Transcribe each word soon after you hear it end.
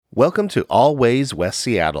Welcome to Always West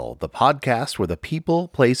Seattle, the podcast where the people,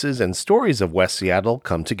 places, and stories of West Seattle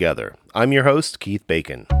come together. I'm your host, Keith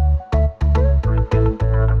Bacon.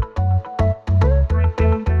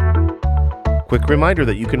 Quick reminder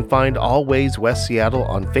that you can find Always West Seattle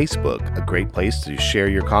on Facebook, a great place to share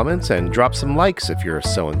your comments and drop some likes if you're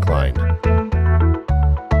so inclined.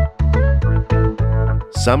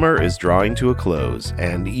 Summer is drawing to a close,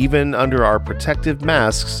 and even under our protective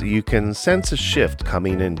masks, you can sense a shift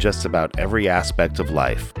coming in just about every aspect of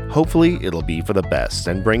life. Hopefully, it'll be for the best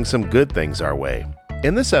and bring some good things our way.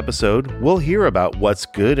 In this episode, we'll hear about what's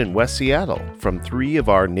good in West Seattle from three of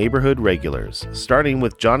our neighborhood regulars, starting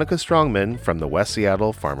with Jonica Strongman from the West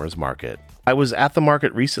Seattle Farmers Market. I was at the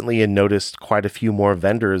market recently and noticed quite a few more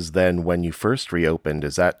vendors than when you first reopened.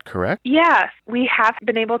 Is that correct? Yes, we have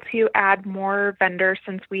been able to add more vendors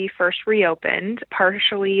since we first reopened.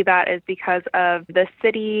 Partially that is because of the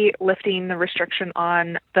city lifting the restriction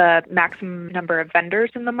on the maximum number of vendors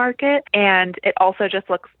in the market. And it also just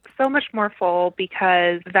looks so much more full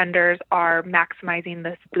because vendors are maximizing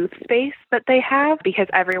this booth space that they have because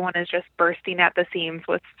everyone is just bursting at the seams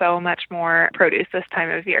with so much more produce this time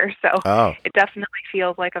of year. So It definitely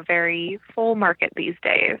feels like a very full market these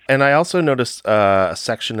days. And I also noticed a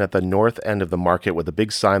section at the north end of the market with a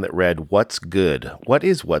big sign that read, "What's Good?" What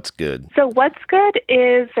is What's Good? So What's Good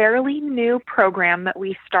is a fairly new program that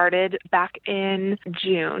we started back in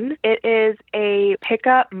June. It is a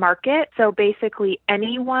pickup market. So basically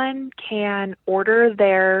anyone can order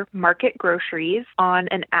their market groceries on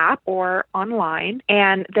an app or online,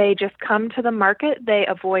 and they just come to the market. They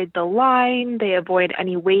avoid the line. They avoid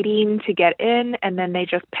any waiting to get in, and then they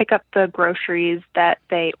just pick up the groceries that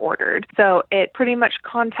they ordered. So it pretty much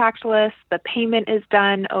contactless. The payment is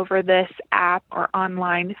done over this app or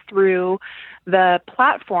online through the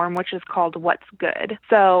platform, which is called What's Good.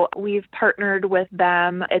 So we've partnered with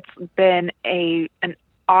them. It's been an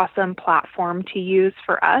awesome platform to use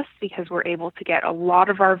for us because we're able to get a lot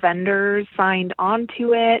of our vendors signed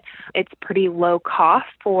onto it. It's pretty low cost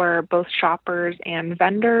for both shoppers and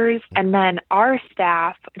vendors. And then our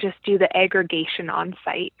staff just do the aggregation on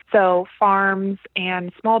site. So farms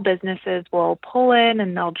and small businesses will pull in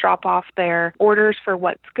and they'll drop off their orders for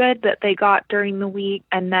What's Good that they got during the week.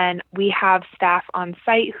 And then we have staff on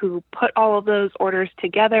site who put all of those orders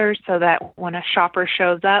together so that when a shopper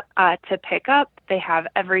shows up to pick up, they have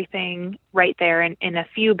everything right there in a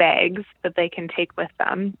few bags that they can take with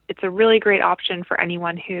them. It's a really great option for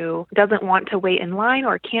anyone who doesn't want to wait in line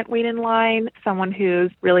or can't wait in line, someone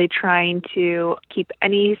who's really trying to keep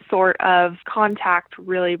any sort of contact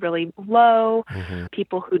really, really low,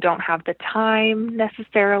 people who don't have the time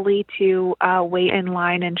necessarily to wait in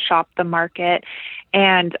line and shop the market.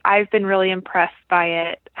 And I've been really impressed by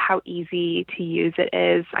it, how easy to use it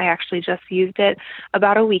is. I actually just used it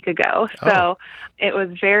about a week ago. So it was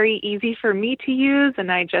very easy for me to use,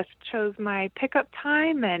 and I just chose my pickup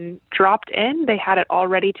time and dropped in. They had it all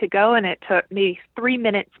ready to go, and it took maybe 3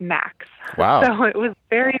 minutes max. Wow. So it was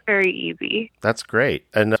very, very easy. That's great.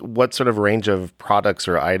 And what sort of range of products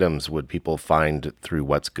or items would people find through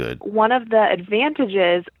What's Good? One of the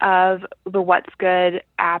advantages of the What's Good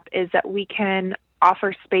app is that we can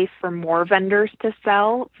offer space for more vendors to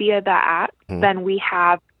sell via the app than we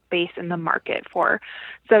have space in the market for.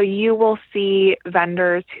 So you will see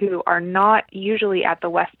vendors who are not usually at the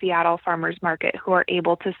West Seattle Farmers Market who are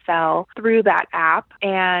able to sell through that app.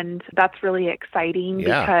 And that's really exciting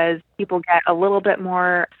because people get a little bit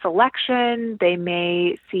more selection. They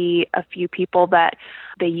may see a few people that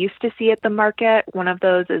they used to see at the market. One of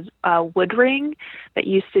those is Woodring that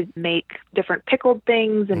used to make different pickled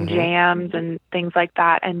things and jams and things like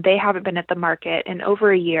that. And they haven't been at the market in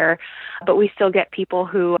over a year, but we still get people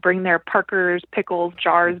who bring their Parker's pickles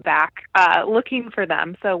jars back looking for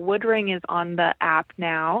them. So Woodring is on the app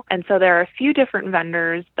now. And so there are a few different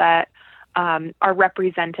vendors that are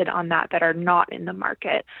represented on that are not in the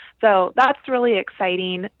market. So that's really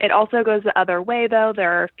exciting. It also goes the other way, though.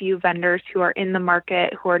 There are a few vendors who are in the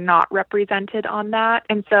market who are not represented on that.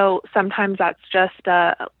 And so sometimes that's just,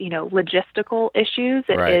 logistical issues.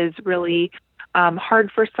 It is really hard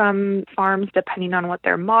for some farms, depending on what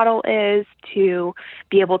their model is, to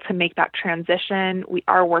be able to make that transition. We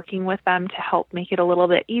are working with them to help make it a little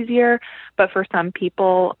bit easier, but for some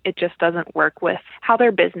people, it just doesn't work with how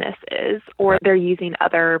their business is, or they're using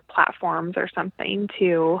other platforms or something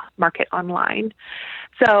to market online.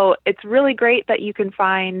 So it's really great that you can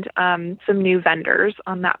find some new vendors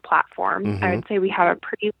on that platform. I would say we have a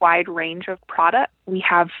pretty wide range of products. We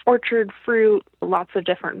have orchard fruit, lots of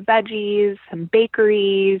different veggies, some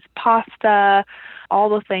bakeries, pasta, all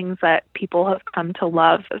the things that people have come to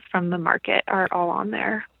love from the market are all on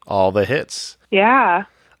there. All the hits. Yeah.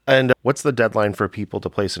 And what's the deadline for people to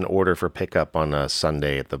place an order for pickup on a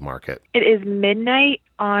Sunday at the market? It is midnight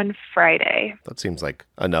on Friday. That seems like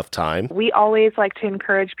enough time. We always like to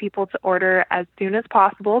encourage people to order as soon as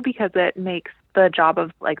possible because it makes the job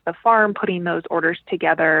of like the farm putting those orders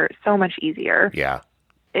together so much easier. Yeah.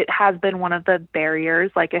 It has been one of the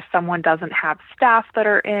barriers. Like if someone doesn't have staff that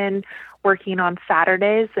are in working on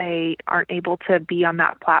Saturdays, they aren't able to be on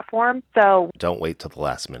that platform. So Don't wait till the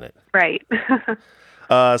last minute. right.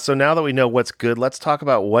 So now that we know what's good, let's talk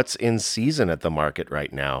about what's in season at the market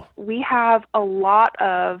right now. We have a lot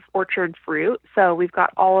of orchard fruit. So we've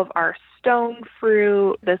got all of our stone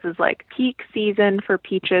fruit. This is like peak season for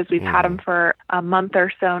peaches. We've had them for a month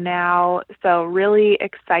or so now. So really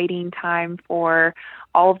exciting time for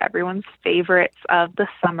all of everyone's favorites of the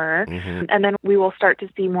summer. And then we will start to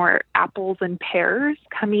see more apples and pears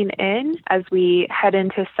coming in as we head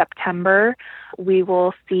into September. We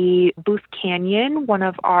will see Booth Canyon, one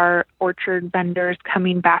of our orchard vendors,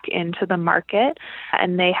 coming back into the market,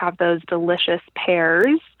 and they have those delicious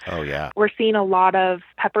pears. Oh, yeah. We're seeing a lot of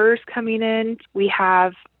peppers coming in. We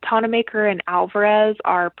have Tonemaker and Alvarez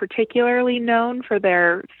are particularly known for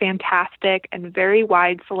their fantastic and very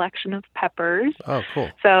wide selection of peppers. Oh, cool.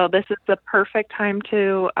 So this is the perfect time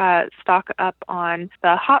to stock up on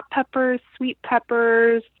the hot peppers, sweet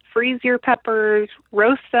peppers, freeze your peppers,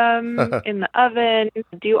 roast them in the oven,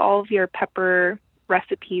 do all of your pepper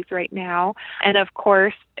recipes right now. And of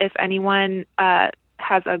course, if anyone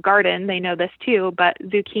has a garden, they know this too, but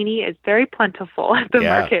zucchini is very plentiful at the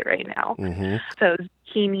market right now. So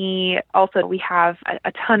zucchini, also we have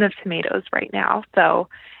a ton of tomatoes right now. So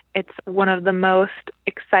it's one of the most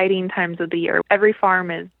exciting times of the year. Every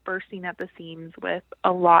farm is bursting at the seams with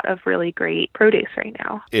a lot of really great produce right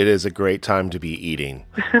now. It is a great time to be eating.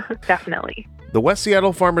 Definitely. The West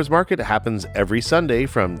Seattle Farmers Market happens every Sunday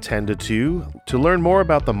from 10 to 2. To learn more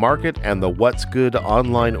about the market and the What's Good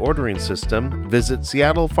online ordering system, visit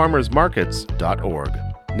seattlefarmersmarkets.org.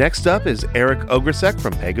 Next up is Eric Ograsek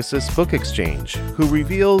from Pegasus Book Exchange, who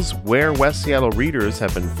reveals where West Seattle readers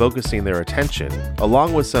have been focusing their attention,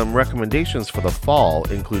 along with some recommendations for the fall,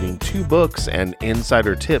 including 2 books and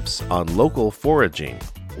insider tips on local foraging.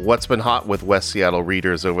 What's been hot with West Seattle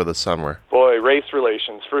readers over the summer? Boy, race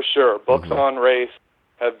relations, for sure. Books on race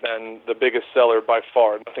have been the biggest seller by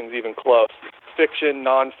far. Nothing's even close. Fiction,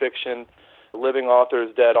 nonfiction, living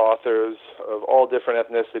authors, dead authors of all different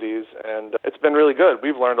ethnicities, and it's been really good.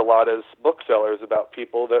 We've learned a lot as booksellers about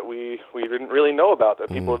people that we didn't really know about, that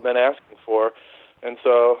people have been asking for, and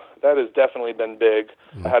so that has definitely been big.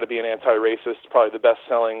 How to Be an Anti-Racist, probably the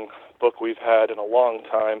best-selling book we've had in a long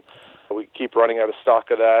time. We keep running out of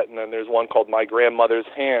stock of that, and then there's one called My Grandmother's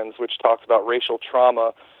Hands, which talks about racial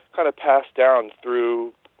trauma kind of passed down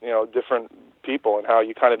through, different people and how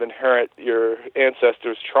you kind of inherit your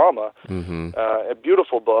ancestors' trauma. A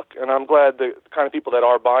beautiful book, and I'm glad the kind of people that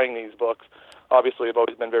are buying these books obviously have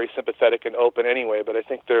always been very sympathetic and open anyway, but I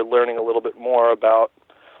think they're learning a little bit more about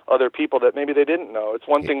other people that maybe they didn't know. It's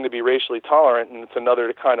one thing to be racially tolerant, and it's another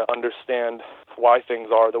to kind of understand why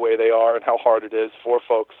things are the way they are and how hard it is for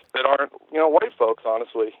folks that aren't, white folks,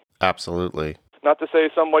 honestly. Absolutely. Not to say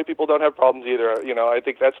some white people don't have problems either. I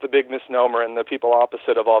think that's the big misnomer, and the people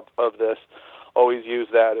opposite of this always use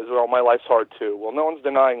that as, well, my life's hard too. Well, no one's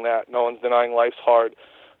denying that. No one's denying life's hard,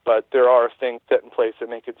 but there are things set in place that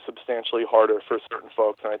make it substantially harder for certain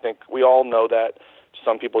folks, and I think we all know that.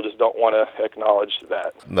 Some people just don't want to acknowledge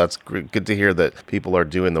that. That's good to hear that people are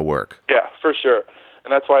doing the work. Yeah, for sure.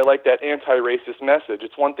 And that's why I like that anti-racist message.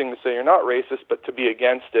 It's one thing to say you're not racist, but to be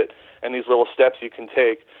against it, and these little steps you can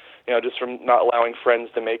take, just from not allowing friends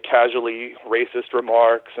to make casually racist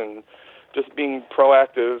remarks and just being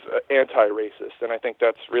proactive anti-racist. And I think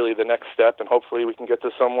that's really the next step, and hopefully we can get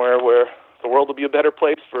to somewhere where the world will be a better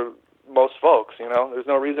place for most folks. There's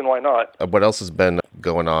no reason why not. What else has been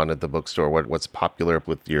going on at the bookstore? What's popular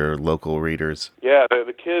with your local readers? Yeah,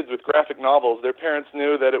 the kids with graphic novels. Their parents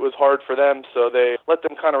knew that it was hard for them, so they let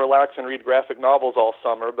them kind of relax and read graphic novels all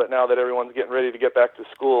summer. But now that everyone's getting ready to get back to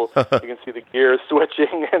school, you can see the gears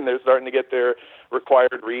switching, and they're starting to get their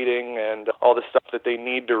required reading and all the stuff that they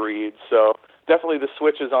need to read. So definitely the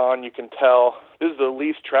switch is on. You can tell. This is the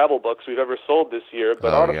least travel books we've ever sold this year,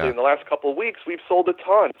 but honestly, in the last couple of weeks, we've sold a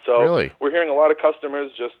ton. So we're hearing a lot of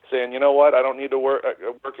customers just saying, you know what, I don't need to work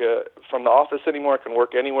from the office anymore. I can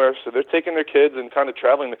work anywhere. So they're taking their kids and kind of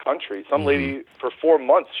traveling the country. Some lady, for 4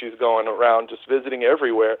 months, she's going around just visiting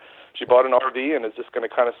everywhere. She bought an RV and is just going to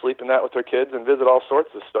kind of sleep in that with her kids and visit all sorts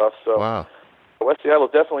of stuff. So West Seattle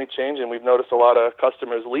is definitely changing. We've noticed a lot of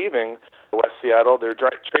customers leaving West Seattle. They're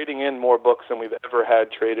trading in more books than we've ever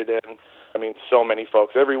had traded in. I mean, so many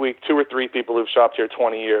folks. Every week, 2 or 3 people who've shopped here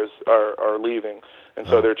 20 years are leaving. And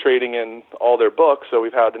so they're trading in all their books, so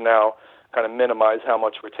we've had to now kind of minimize how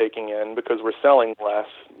much we're taking in because we're selling less,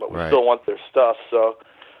 but we still want their stuff. So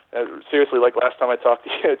seriously, like last time I talked to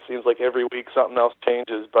you, it seems like every week something else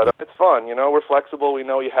changes, but it's fun. You know, we're flexible. We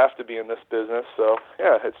know you have to be in this business. So,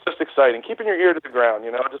 yeah, it's just exciting. Keeping your ear to the ground,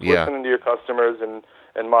 you know, just listening to your customers and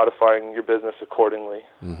modifying your business accordingly.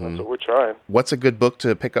 That's what we're trying. What's a good book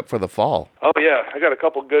to pick up for the fall? Oh, yeah, I got a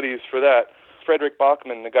couple goodies for that. Frederick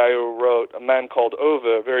Bachman, the guy who wrote A Man Called Ove,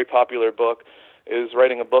 a very popular book, is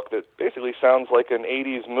writing a book that basically sounds like an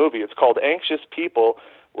 80s movie. It's called Anxious People,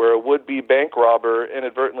 where a would-be bank robber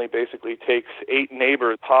inadvertently basically takes 8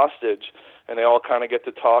 neighbors hostage, and they all kind of get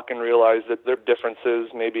to talk and realize that their differences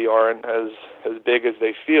maybe aren't as big as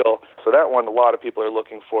they feel. So that one a lot of people are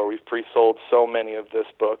looking for. We've pre-sold so many of this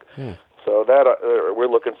book. So that we're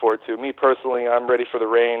looking forward to. Me personally, I'm ready for the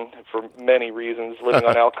rain for many reasons. Living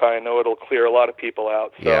on Alki, I know it'll clear a lot of people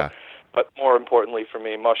out. So. But more importantly for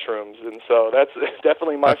me, mushrooms. And so that's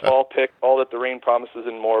definitely my fall pick, All That the Rain Promises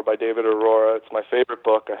and More by David Aurora. It's my favorite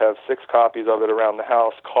book. I have 6 copies of it around the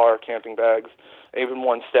house, car, camping bags, even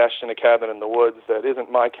one stashed in a cabin in the woods that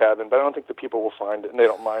isn't my cabin, but I don't think the people will find it, and they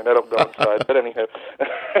don't mind. I don't go inside. But anyhow,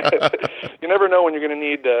 you never know when you're going to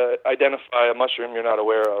need to identify a mushroom you're not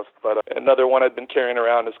aware of. But another one I've been carrying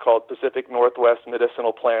around is called Pacific Northwest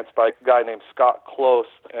Medicinal Plants by a guy named Scott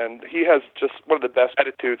Close, and he has just one of the best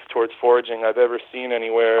attitudes towards foraging I've ever seen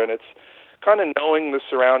anywhere, and it's kind of knowing the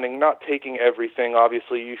surrounding, not taking everything.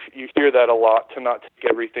 Obviously, you hear that a lot, to not take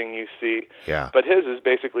everything you see. Yeah. But his is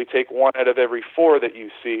basically take 1 out of every 4 that you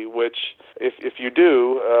see, which if you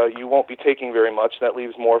do, you won't be taking very much. That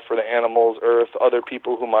leaves more for the animals, earth, other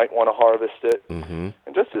people who might want to harvest it. And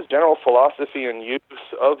just his general philosophy and use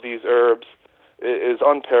of these herbs is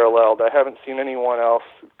unparalleled. I haven't seen anyone else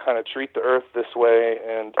kind of treat the earth this way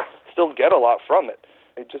and still get a lot from it.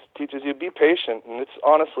 It just teaches you to be patient, and it's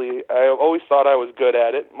honestly, I always thought I was good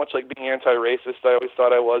at it, much like being anti-racist. I always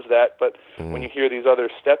thought I was that, but when you hear these other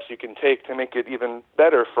steps you can take to make it even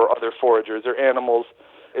better for other foragers or animals,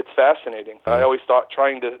 it's fascinating. I always thought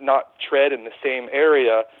trying to not tread in the same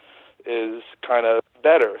area is kind of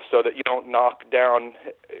better so that you don't knock down,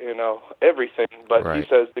 everything, but he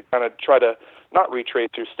says to kind of try to not retrace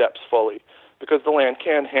your steps fully, because the land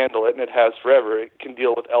can handle it, and it has forever. It can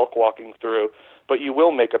deal with elk walking through, but you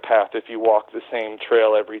will make a path if you walk the same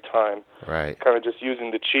trail every time. Right. Kind of just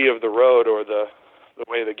using the chi of the road or the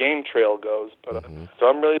way the game trail goes. But so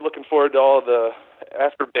I'm really looking forward to all the,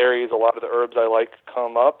 after berries, a lot of the herbs I like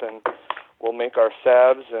come up, and we'll make our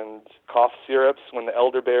salves and cough syrups when the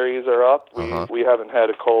elderberries are up. We haven't had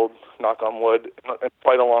a cold, knock on wood, in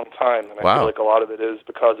quite a long time, and I feel like a lot of it is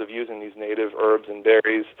because of using these native herbs and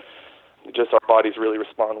berries. Just our bodies really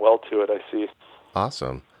respond well to it, I see.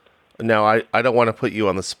 Awesome. Now, I don't want to put you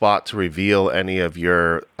on the spot to reveal any of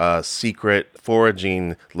your secret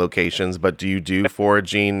foraging locations, but do you do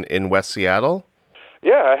foraging in West Seattle?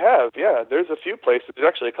 Yeah, I have. Yeah, there's a few places. There's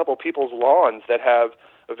actually a couple people's lawns that have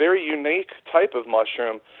a very unique type of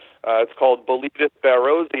mushroom. It's called Boletus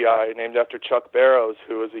barrowsii, named after Chuck Barrows,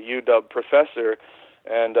 who was a UW professor.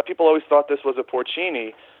 And people always thought this was a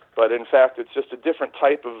porcini, but in fact, it's just a different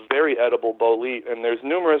type of very edible bolete. And there's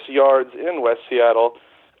numerous yards in West Seattle,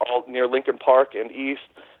 all near Lincoln Park and east,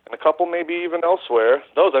 and a couple maybe even elsewhere.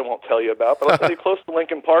 Those I won't tell you about, but I'll tell you close to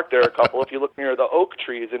Lincoln Park there are a couple. If you look near the oak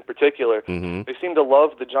trees in particular, they seem to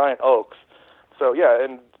love the giant oaks. So yeah,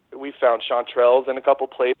 and we found chanterelles in a couple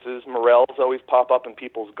places. Morels always pop up in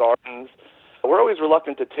people's gardens. We're always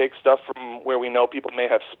reluctant to take stuff from where we know people may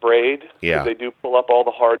have sprayed, because they do pull up all the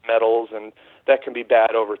hard metals, and that can be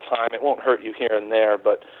bad over time. It won't hurt you here and there,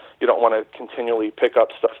 but you don't want to continually pick up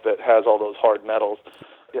stuff that has all those hard metals.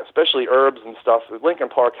 Yeah, especially herbs and stuff. Lincoln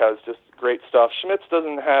Park has just great stuff. Schmitz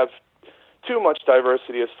doesn't have too much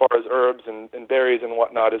diversity as far as herbs and berries and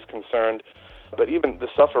whatnot is concerned. But even the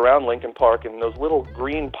stuff around Lincoln Park and those little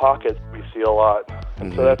green pockets we see a lot.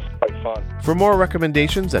 And so that's quite fun. For more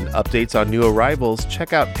recommendations and updates on new arrivals,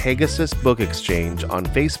 check out Pegasus Book Exchange on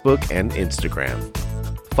Facebook and Instagram.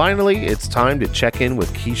 Finally, it's time to check in with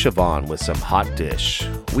Keisha Vaughn with some hot dish.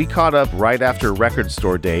 We caught up right after Record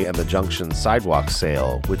Store Day and the Junction Sidewalk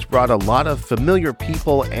Sale, which brought a lot of familiar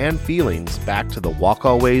people and feelings back to the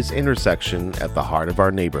Walk-Always intersection at the heart of our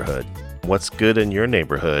neighborhood. What's good in your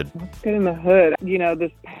neighborhood? What's good in the hood?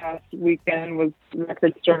 This past weekend was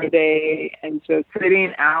Record Store Day and just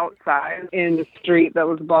sitting outside in the street that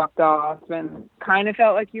was blocked off and kind of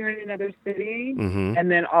felt like you were in another city. Mm-hmm.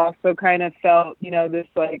 And then also kind of felt, this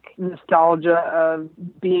like nostalgia of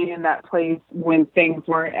being in that place when things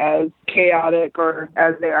weren't as chaotic or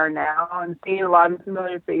as they are now, and seeing a lot of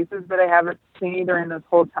familiar faces that I haven't seen during this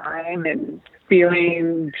whole time and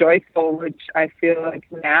feeling joyful, which I feel like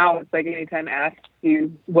now it's like anytime I ask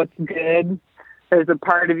you what's good, there's a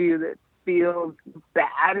part of you that feels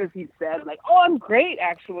bad if you said like, oh, I'm great,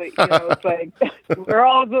 actually. It's like we're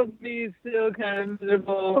all supposed to be still kind of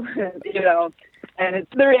miserable, and it's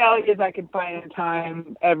the reality is I can find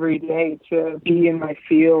time every day to be in my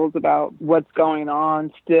feels about what's going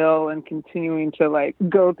on still and continuing to like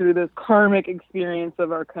go through this karmic experience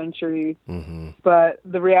of our country. Mm-hmm. But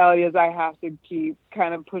the reality is I have to keep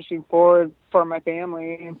kind of pushing forward for my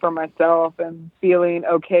family and for myself and feeling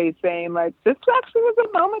okay saying like, this actually was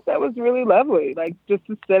a moment that was really lovely. Like just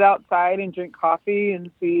to sit outside and drink coffee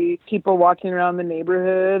and see people walking around the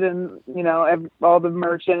neighborhood and, all the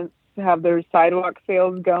merchants have their sidewalk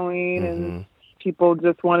sales going, mm-hmm. and people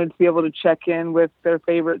just wanted to be able to check in with their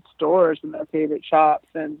favorite stores and their favorite shops,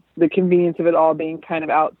 and the convenience of it all being kind of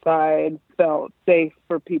outside felt safe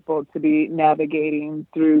for people to be navigating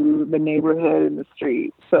through the neighborhood and the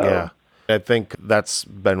street. So yeah. I think that's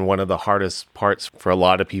been one of the hardest parts for a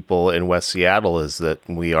lot of people in West Seattle is that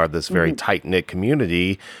we are this very tight-knit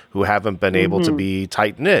community who haven't been able to be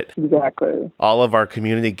tight-knit. Exactly. All of our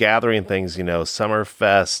community gathering things,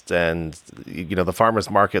 Summerfest and, the farmers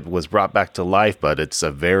market was brought back to life, but it's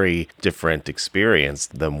a very different experience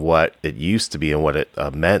than what it used to be and what it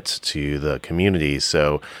meant to the community.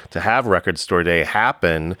 So to have Record Store Day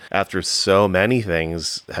happen after so many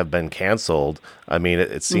things have been canceled, I mean,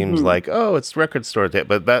 it seems like, oh, it's Record Store Day,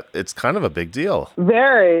 but it's kind of a big deal.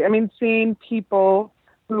 Very. I mean, seeing people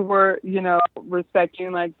who were,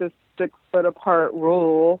 respecting like this 6 foot apart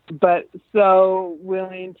rule, but so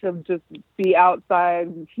willing to just be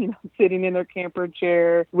outside, sitting in their camper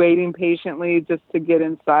chair, waiting patiently just to get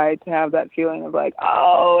inside, to have that feeling of like,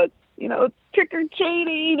 oh, it's, it's trick or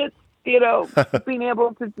treating. It's, being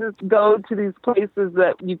able to just go to these places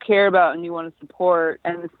that you care about and you want to support.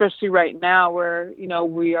 And especially right now where,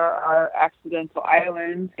 we are our accidental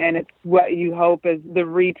island, and it's what you hope is the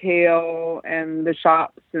retail and the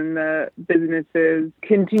shops and the businesses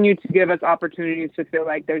continue to give us opportunities to feel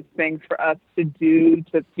like there's things for us to do,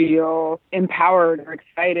 to feel empowered or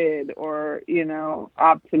excited or,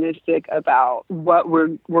 optimistic about what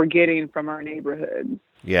we're getting from our neighborhood.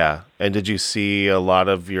 Yeah. And did you see a lot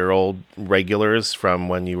of your old regulars from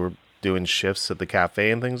when you were doing shifts at the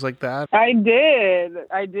cafe and things like that? I did.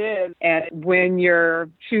 And when you're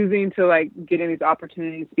choosing to like get in these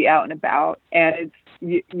opportunities to be out and about, and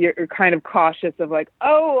you're kind of cautious of like,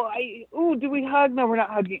 do we hug? No, we're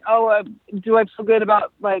not hugging. Do I feel good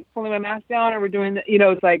about like pulling my mask down, or we're doing the,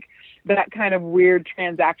 it's like that kind of weird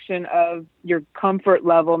transaction of your comfort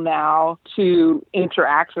level now to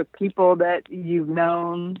interact with people that you've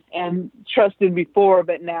known and trusted before,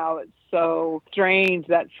 but now it's so strange,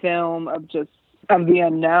 that film of the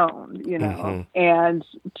unknown, and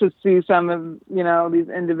to see some of, these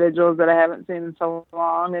individuals that I haven't seen in so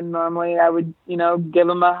long. And normally I would, give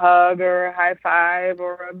them a hug or a high five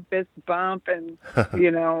or a fist bump. And,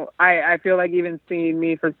 I feel like even seeing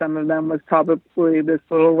me for some of them was probably this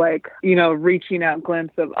little like, reaching out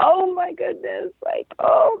glimpse of, oh my goodness, like,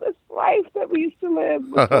 oh, this life that we used to live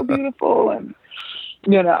was so beautiful. And,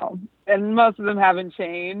 and most of them haven't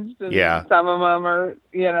changed. And yeah. Some of them are,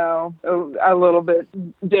 a little bit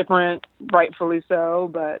different, rightfully so.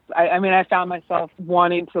 But I found myself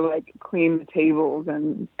wanting to like clean the tables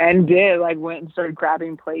and went and started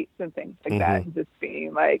grabbing plates and things like that. And just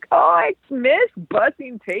being like, oh, I miss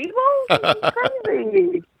bussing tables. It's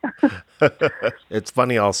crazy. It's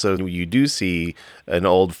funny also, you do see an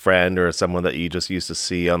old friend or someone that you just used to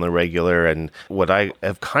see on the regular, and what I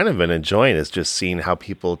have kind of been enjoying is just seeing how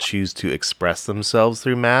people choose to express themselves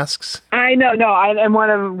through masks. I know, and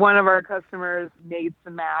one of our customers made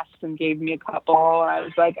some masks and gave me a couple, and I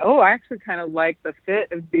was like, oh, I actually kind of like the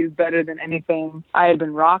fit of these better than anything I had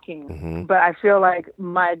been rocking. But I feel like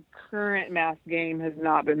my current mask game has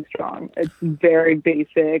not been strong. It's very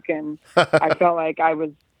basic, and I felt like I was,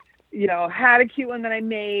 had a cute one that I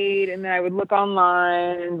made, and then I would look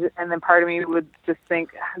online, and then part of me would just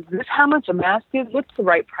think, is this how much a mask is? What's the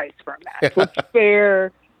right price for a mask? What's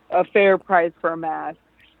a fair price for a mask?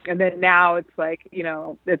 And then now it's like,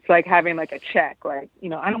 it's like having like a check. Like,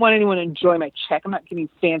 I don't want anyone to enjoy my check. I'm not getting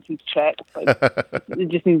fancy checks. Like, it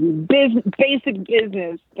just needs to be basic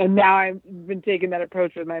business. And now I've been taking that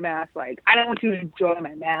approach with my mask. Like, I don't want you to enjoy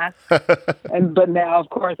my mask. But now, of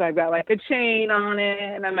course, I've got like a chain on it,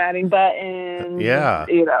 and I'm adding buttons. Yeah.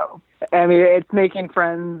 I mean, it's making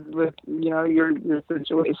friends with, your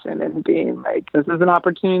situation and being like, this is an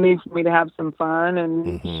opportunity for me to have some fun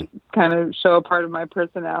and kind of show a part of my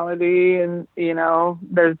personality. And,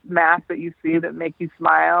 there's masks that you see that make you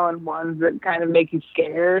smile and ones that kind of make you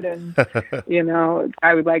scared. And,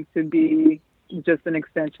 I would like to be just an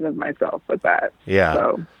extension of myself with that. Yeah.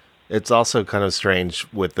 So. It's also kind of strange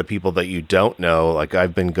with the people that you don't know. Like,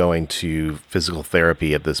 I've been going to physical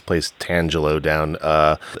therapy at this place, Tangelo, down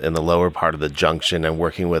in the lower part of the Junction, and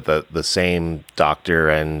working with the same doctor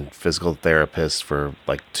and physical therapist for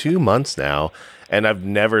like 2 months now. And I've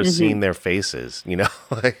never seen their faces,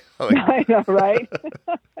 like I know, right?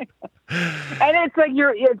 And it's like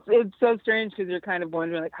it's so strange because you're kind of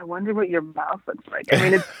wondering, like, I wonder what your mouth looks like. I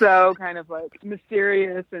mean, it's so kind of like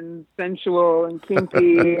mysterious and sensual and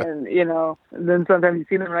kinky, and then sometimes you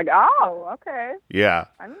see them and you're like, oh, okay. Yeah.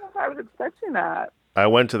 I don't know if I was expecting that. I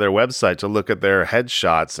went to their website to look at their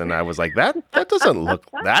headshots, and I was like, that doesn't look,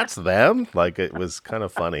 that's them. Like, it was kind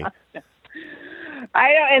of funny.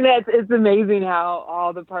 I know, and it's amazing how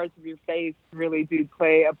all the parts of your face really do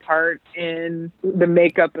play a part in the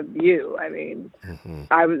makeup of you. I mean,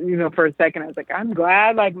 I was, for a second, I was like, I'm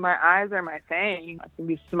glad, like, my eyes are my thing. I can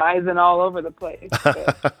be smizing all over the place.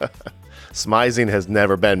 Smizing has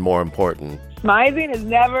never been more important. Smizing has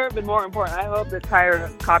never been more important. I hope that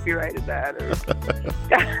Tyra copyrighted that.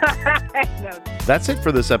 That's it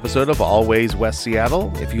for this episode of Always West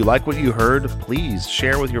Seattle. If you like what you heard, please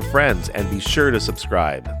share with your friends and be sure to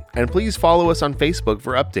subscribe. And please follow us on Facebook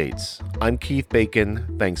for updates. I'm Keith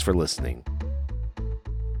Bacon. Thanks for listening.